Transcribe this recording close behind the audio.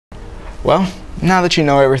Well, now that you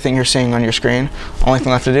know everything you're seeing on your screen, only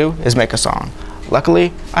thing left to do is make a song.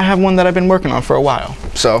 Luckily, I have one that I've been working on for a while,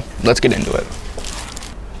 so let's get into it.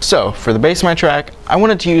 So, for the bass of my track, I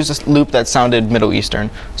wanted to use this loop that sounded Middle Eastern.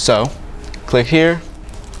 So, click here,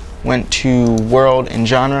 went to world and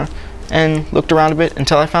genre, and looked around a bit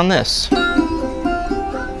until I found this.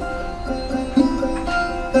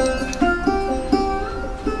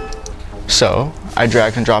 So, I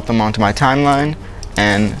dragged and dropped them onto my timeline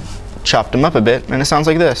and chopped them up a bit, and it sounds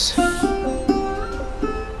like this.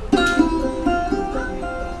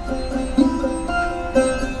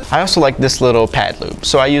 I also like this little pad loop,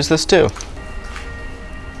 so I use this too.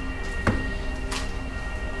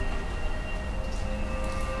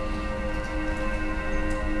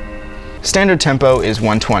 Standard tempo is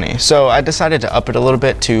 120, so I decided to up it a little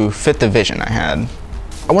bit to fit the vision I had.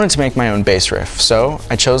 I wanted to make my own bass riff, so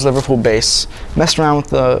I chose Liverpool bass, messed around with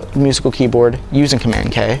the musical keyboard using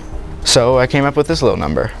Command K, so I came up with this little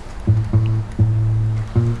number.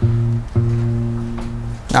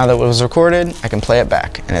 Now that it was recorded, I can play it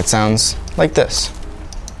back, and it sounds like this.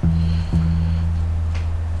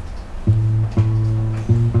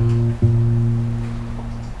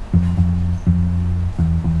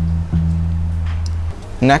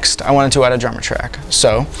 Next, I wanted to add a drummer track,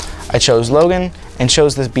 so I chose Logan and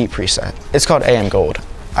chose this beat preset. It's called AM Gold.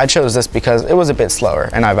 I chose this because it was a bit slower,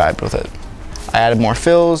 and I vibed with it. I added more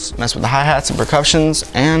fills, messed with the hi-hats and percussions,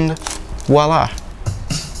 and voila!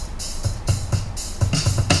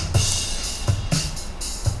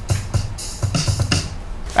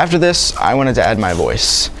 After this, I wanted to add my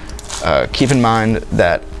voice. Keep in mind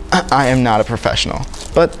that I am not a professional,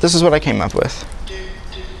 but this is what I came up with.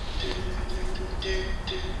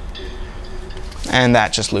 And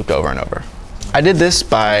that just looped over and over. I did this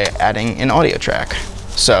by adding an audio track.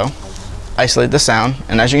 So, isolate the sound,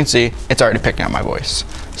 and as you can see, it's already picking up my voice.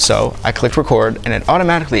 So, I clicked record, and it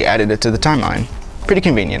automatically added it to the timeline. Pretty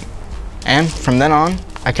convenient. And from then on,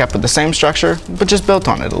 I kept with the same structure, but just built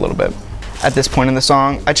on it a little bit. At this point in the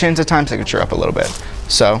song, I changed the time signature up a little bit.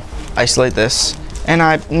 So, isolate this, and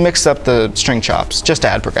I mixed up the string chops just to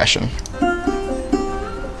add progression.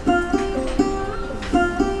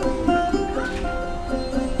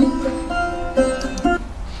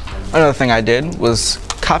 Another thing I did was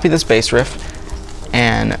copy this bass riff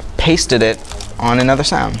and pasted it on another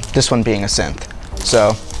sound, this one being a synth.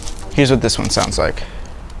 So, here's what this one sounds like.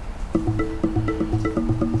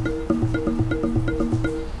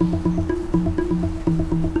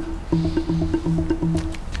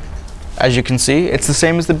 As you can see, it's the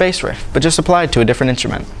same as the bass riff, but just applied to a different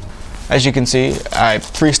instrument. As you can see, I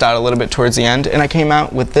freestyled a little bit towards the end, and I came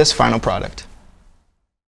out with this final product.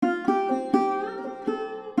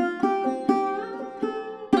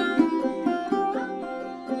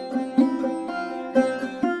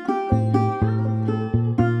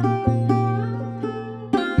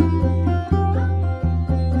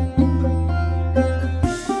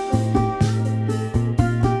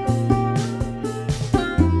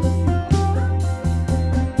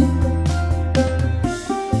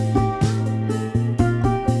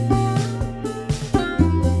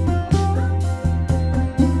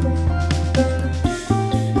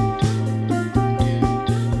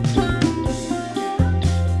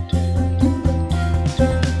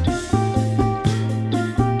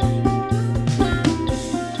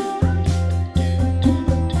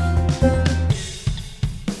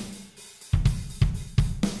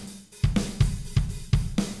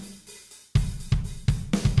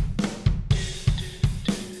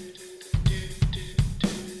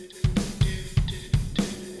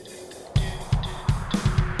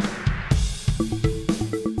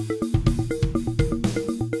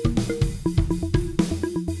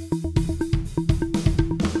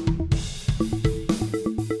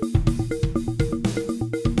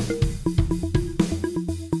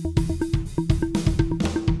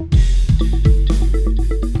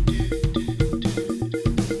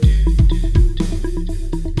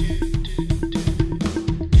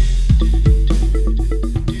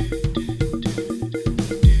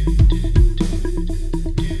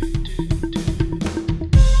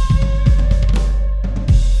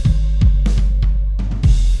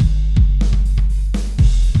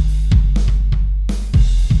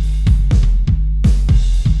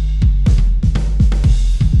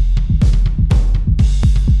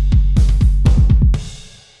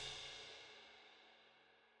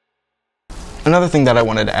 Another thing that I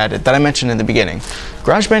wanted to add that I mentioned in the beginning,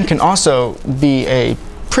 GarageBand can also be a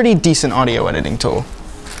pretty decent audio editing tool.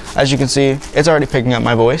 As you can see, it's already picking up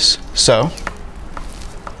my voice, so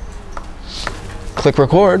click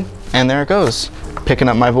record, and there it goes. picking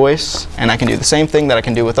up my voice, and I can do the same thing that I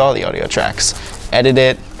can do with all the audio tracks. Edit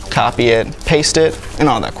it, copy it, paste it, and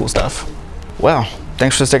all that cool stuff. Well,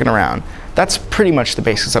 thanks for sticking around. That's pretty much the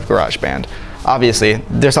basics of GarageBand. Obviously,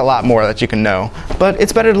 there's a lot more that you can know, but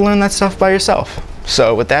it's better to learn that stuff by yourself.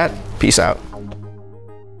 So with that, peace out.